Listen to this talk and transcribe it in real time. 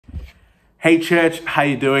Hey church, how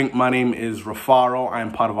you doing? My name is Rufaro. I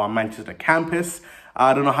am part of our Manchester campus.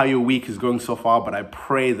 I don't know how your week is going so far, but I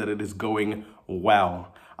pray that it is going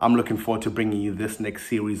well. I'm looking forward to bringing you this next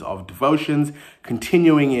series of devotions.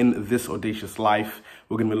 Continuing in this Audacious Life,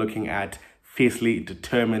 we're going to be looking at Fiercely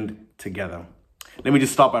Determined Together. Let me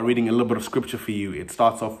just start by reading a little bit of scripture for you. It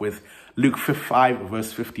starts off with Luke 5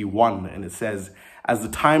 verse 51, and it says, "As the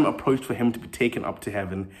time approached for him to be taken up to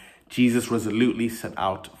heaven, Jesus resolutely set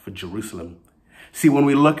out for Jerusalem." See, when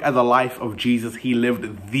we look at the life of Jesus, he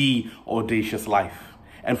lived the audacious life.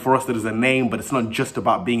 And for us, that is a name, but it's not just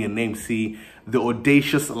about being a name. See, the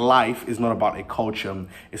audacious life is not about a culture.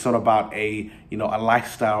 It's not about a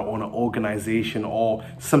lifestyle or an organization or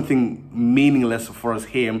something meaningless for us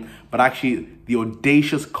here. But actually, the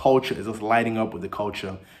audacious culture is us lighting up with the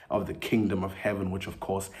culture of the kingdom of heaven, which of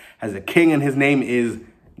course has a king, and his name is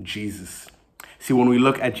Jesus. See, when we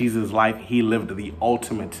look at Jesus' life, he lived the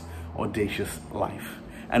ultimate audacious life.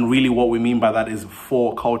 And really what we mean by that is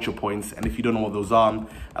 4 culture points. And if you don't know what those are,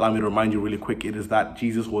 allow me to remind you really quick. It is that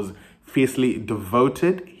Jesus was fiercely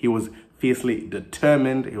devoted, he was fiercely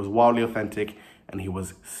determined, he was wildly authentic, and he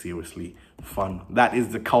was seriously fun. That is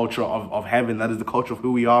the culture of heaven. That is the culture of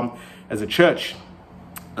who we are as a church.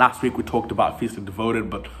 Last week we talked about fiercely devoted,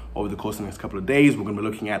 but over the course of the next couple of days, we're going to be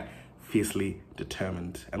looking at fiercely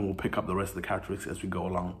determined, and we'll pick up the rest of the characteristics as we go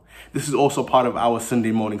along. This is also part of our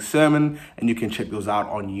Sunday morning sermon, and you can check those out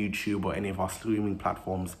on YouTube or any of our streaming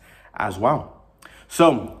platforms as well.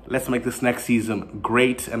 So let's make this next season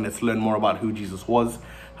great, and let's learn more about who Jesus was,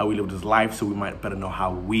 how he lived his life, so we might better know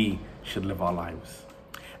how we should live our lives.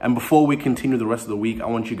 And before we continue the rest of the week, I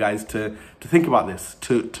want you guys to think about this,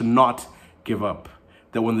 to not give up.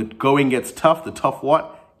 That when the going gets tough, the tough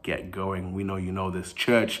what? Get going. We know you know this,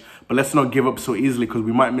 church, but let's not give up so easily, because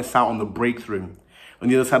we might miss out on the breakthrough. On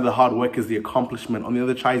the other side of the hard work is the accomplishment. On the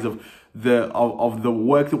other side of the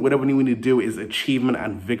work, that whatever we need to do is achievement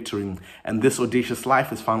and victory. And this audacious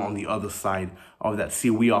life is found on the other side of that. See,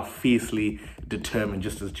 we are fiercely determined,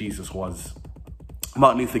 just as Jesus was.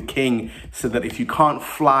 Martin Luther King said that if you can't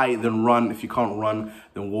fly, then run. If you can't run,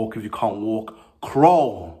 then walk. If you can't walk,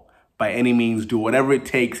 crawl. By any means, do whatever it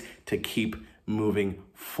takes to keep moving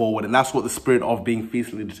forward. And that's what the spirit of being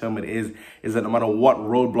fiercely determined is that no matter what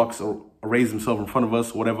roadblocks raise themselves in front of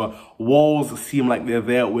us, whatever walls seem like they're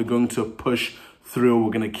there, we're going to push through.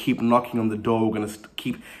 We're going to keep knocking on the door. We're going to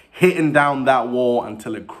keep hitting down that wall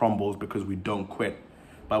until it crumbles, because we don't quit.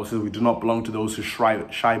 The Bible says we do not belong to those who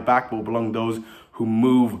shy back, but we belong to those who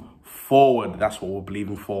move forward. That's what we're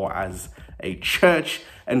believing for as a church.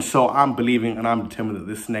 And so I'm believing and I'm determined that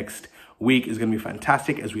this next week is going to be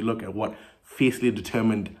fantastic as we look at what fiercely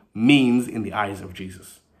determined means in the eyes of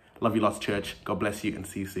Jesus. Love you lots, church. God bless you, and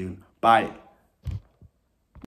see you soon. Bye.